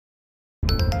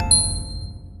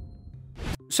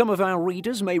Some of our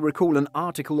readers may recall an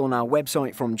article on our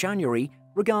website from January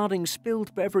regarding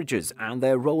spilled beverages and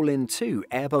their role in two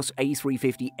Airbus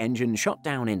A350 engine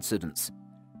shutdown incidents.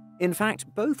 In fact,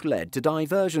 both led to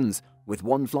diversions, with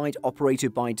one flight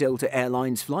operated by Delta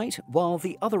Airlines flight while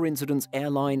the other incident's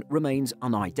airline remains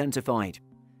unidentified.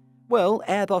 Well,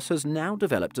 Airbus has now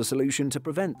developed a solution to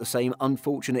prevent the same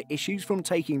unfortunate issues from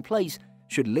taking place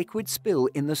should liquid spill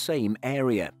in the same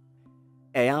area.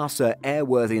 EASA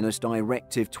Airworthiness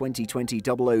Directive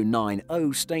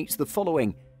 2020-0090 states the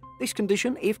following: this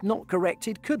condition, if not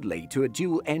corrected, could lead to a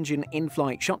dual-engine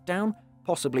in-flight shutdown,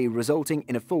 possibly resulting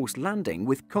in a forced landing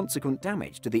with consequent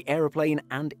damage to the aeroplane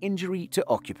and injury to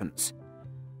occupants.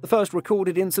 The first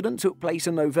recorded incident took place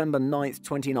on November 9,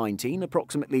 2019,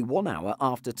 approximately 1 hour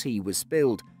after tea was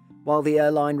spilled. While the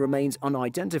airline remains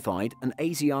unidentified, an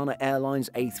Asiana Airlines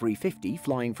A350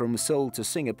 flying from Seoul to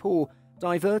Singapore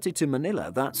diverted to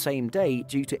Manila that same day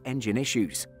due to engine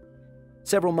issues.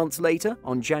 Several months later,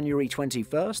 on January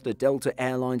 21st, a Delta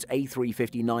Airlines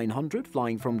A350-900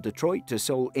 flying from Detroit to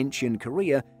Seoul, Incheon,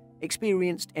 Korea,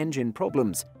 experienced engine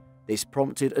problems. This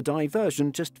prompted a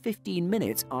diversion just 15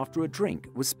 minutes after a drink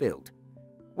was spilled.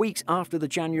 Weeks after the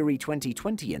January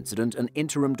 2020 incident, an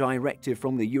interim directive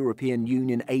from the European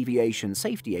Union Aviation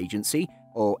Safety Agency,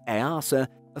 or EASA,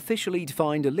 officially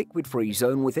defined a liquid-free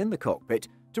zone within the cockpit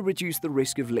to reduce the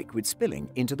risk of liquid spilling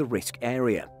into the risk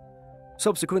area.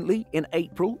 Subsequently, in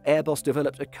April, Airbus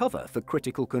developed a cover for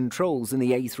critical controls in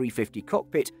the A350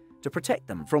 cockpit to protect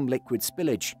them from liquid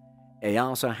spillage.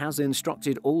 EASA has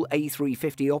instructed all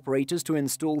A350 operators to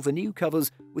install the new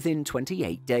covers within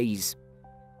 28 days.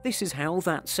 This is how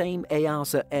that same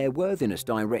EASA Airworthiness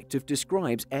Directive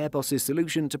describes Airbus's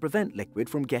solution to prevent liquid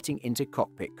from getting into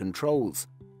cockpit controls.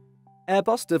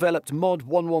 Airbus developed Mod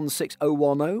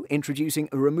 116010, introducing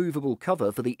a removable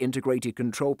cover for the Integrated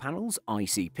Control Panels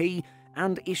 (ICP),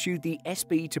 and issued the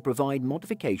SB to provide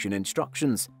modification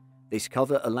instructions. This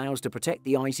cover allows to protect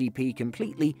the ICP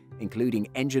completely, including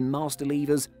engine master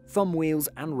levers, thumb wheels,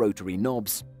 and rotary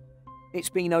knobs. It's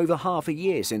been over half a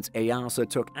year since EASA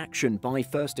took action by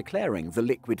first declaring the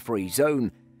liquid-free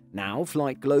zone. Now,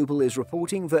 Flight Global is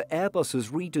reporting that Airbus has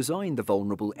redesigned the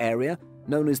vulnerable area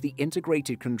known as the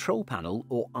Integrated Control Panel,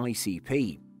 or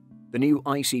ICP. The new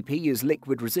ICP is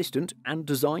liquid-resistant and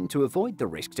designed to avoid the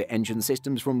risk to engine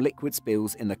systems from liquid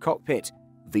spills in the cockpit.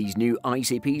 These new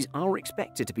ICPs are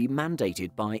expected to be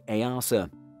mandated by EASA.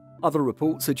 Other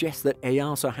reports suggest that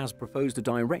EASA has proposed a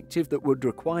directive that would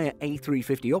require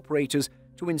A350 operators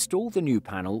to install the new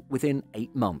panel within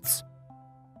 8 months.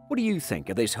 What do you think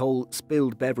of this whole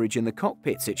spilled beverage in the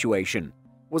cockpit situation?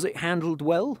 Was it handled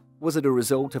well? Was it a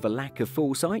result of a lack of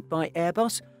foresight by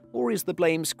Airbus? Or is the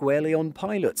blame squarely on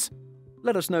pilots?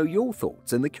 Let us know your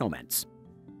thoughts in the comments.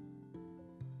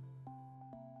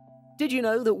 Did you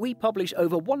know that we publish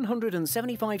over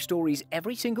 175 stories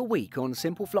every single week on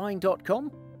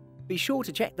simpleflying.com? Be sure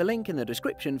to check the link in the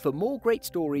description for more great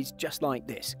stories just like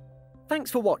this.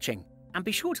 Thanks for watching, and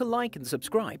be sure to like and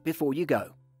subscribe before you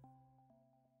go.